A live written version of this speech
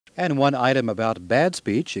And one item about bad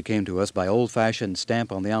speech, it came to us by old-fashioned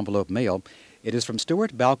stamp on the envelope mail. It is from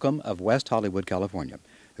Stuart Balcom of West Hollywood, California,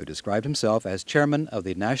 who described himself as chairman of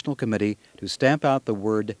the National Committee to stamp out the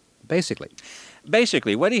word basically.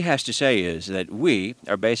 Basically, what he has to say is that we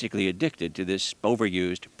are basically addicted to this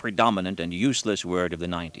overused, predominant, and useless word of the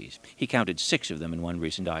 90s. He counted 6 of them in one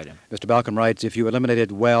recent item. Mr. Balcom writes, if you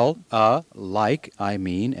eliminated well, like, I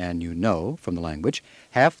mean, and you know from the language,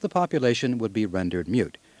 half the population would be rendered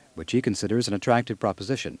mute, which he considers an attractive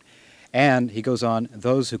proposition. And, he goes on,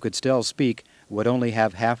 those who could still speak would only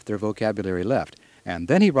have half their vocabulary left. And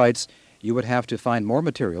then he writes, you would have to find more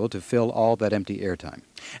material to fill all that empty airtime.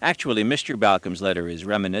 Actually, Mr. Balcom's letter is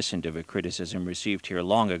reminiscent of a criticism received here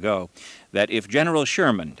long ago that if General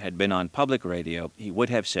Sherman had been on public radio, he would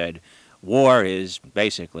have said, war is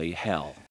basically hell.